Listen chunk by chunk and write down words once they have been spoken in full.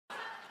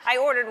I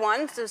ordered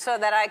one so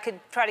that I could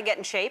try to get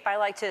in shape. I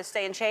like to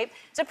stay in shape.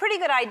 It's a pretty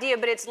good idea,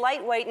 but it's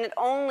lightweight and it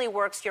only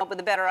works with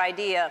a better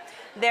idea.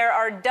 There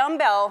are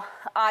dumbbell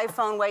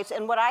iPhone weights,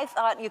 and what I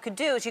thought you could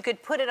do is you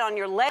could put it on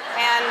your leg,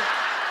 and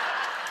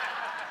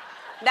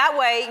that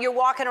way you're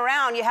walking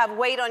around, you have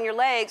weight on your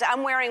legs.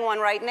 I'm wearing one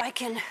right now.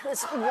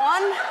 It's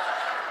one.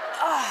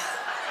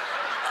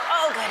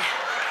 Oh, good.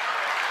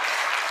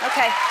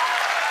 Okay.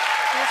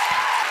 Just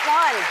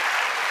 1,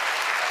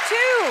 2,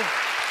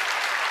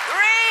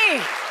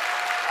 3,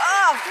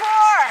 4.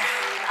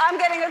 I'm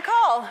getting a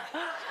call.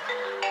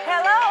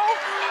 Hello?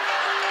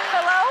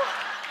 Hello?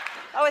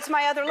 Oh, it's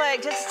my other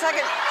leg. Just a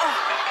second.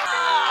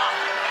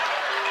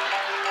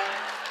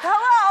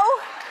 Hello?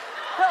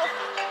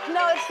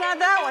 No, it's not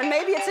that one.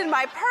 Maybe it's in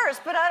my purse,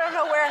 but I don't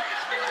know where.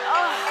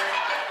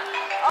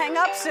 I'll hang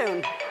up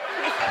soon.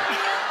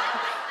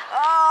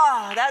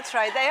 Oh, that's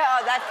right.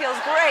 That feels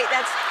great.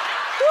 That's,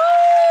 woo!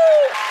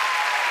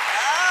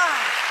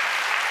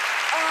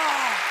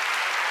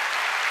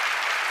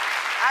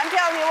 I'm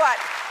telling you what,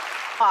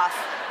 off.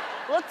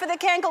 Look for the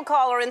Cankle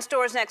collar in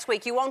stores next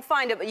week. You won't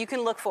find it, but you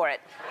can look for it.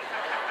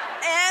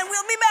 And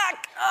we'll be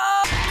back.